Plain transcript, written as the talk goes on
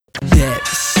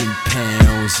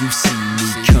You see me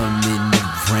coming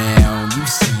around, you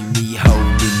see me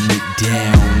holding it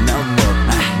down. I'm up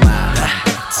in my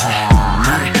town,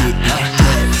 I'm getting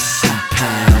heavy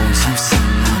pounds. You see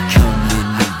me coming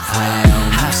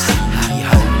around, you see me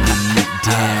holding it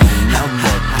down. I'm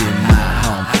up in my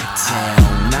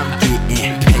hometown, I'm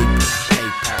getting paper.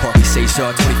 Parky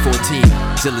Cesar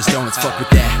 2014, Zilla's Donuts, fuck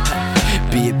with that.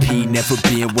 B.A.P. never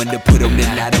been one to put on the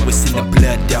night, it's in the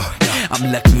blood though. I'm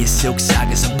lucky in silk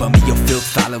sagas, I'm bumming your filth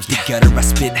follows the gutter, I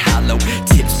spit hollow.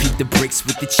 Tips, peep the bricks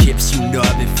with the chips, you know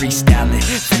I've been freestyling.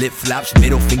 Flip flops,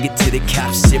 middle finger to the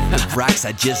cops, sip the rocks,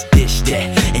 I just dished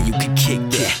that. And you can kick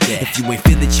that, if you ain't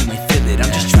feel it, you ain't feel it.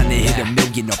 I'm just trying to hit $1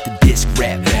 million off the disc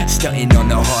rap. Stunting on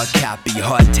the hard copy,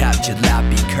 hard top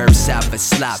jalopy, curbside for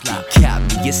sloppy. Cop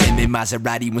me, it's M and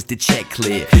Maserati once the check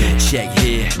clear. Check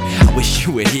here, I wish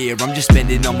you were here. I'm just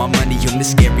spending all my money on the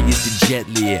scariest, the jet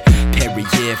Lear.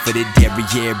 Perrier for the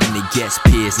derriere and the guest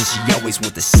peers, and she always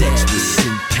want the sex with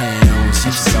pounds.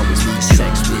 She's always want the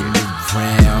sex with me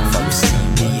round. You see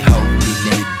me holding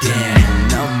it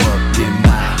down. I'm up in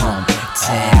my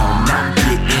hometown, I'm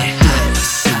getting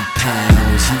heavy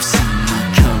pounds. You see me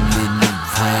coming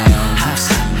around, you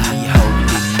see me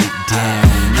holding it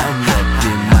down. I'm up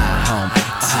in my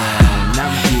hometown,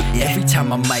 I'm getting. Every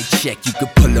time I mic check, you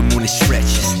could pull them on the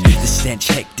stretches. The stench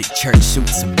hectic, church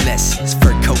suits and blessings,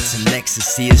 fur coats and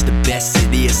Lexus. Here's the best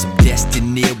it is, I'm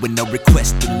destined near with no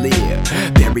request to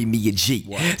live. Bury me a G,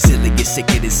 Zilla get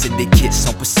sicker than syndicates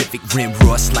on Pacific Rim,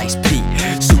 raw slice P.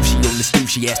 Sushi on the stew,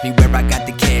 she asked me where I got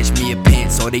the cashmere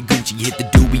pants. Or they Gucci, hit the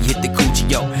doobie, hit the coochie,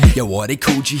 yo, are they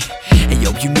Coochie? Hey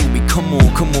yo, you knew me, come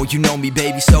on, you know me,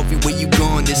 baby. Sophie, where you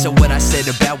going? This is what I said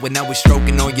about when I was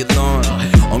stroking on your lawn.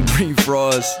 On green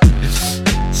frost,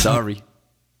 sorry,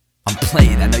 I'm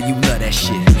playing, I know you love that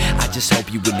shit. I just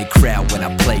hope you in the crowd when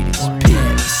I play this.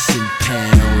 Pence and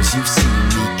pounds, you see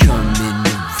me coming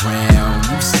around,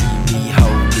 you see me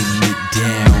holding it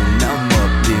down. I'm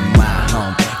up in my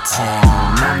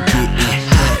hometown, I'm getting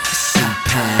heavy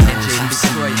pounds. You see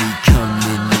me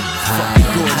coming around,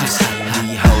 you see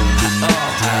me holding it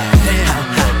down.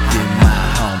 I'm up in my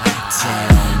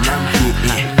hometown, I'm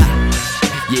getting,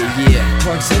 yeah.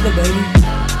 Park Zilla, baby.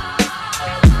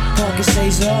 Parky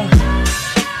Cesar,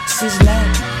 Sizzla,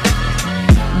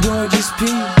 Gorgeous P.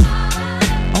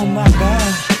 Oh my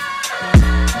God,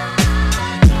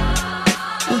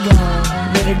 we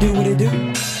gon' let her do what it do.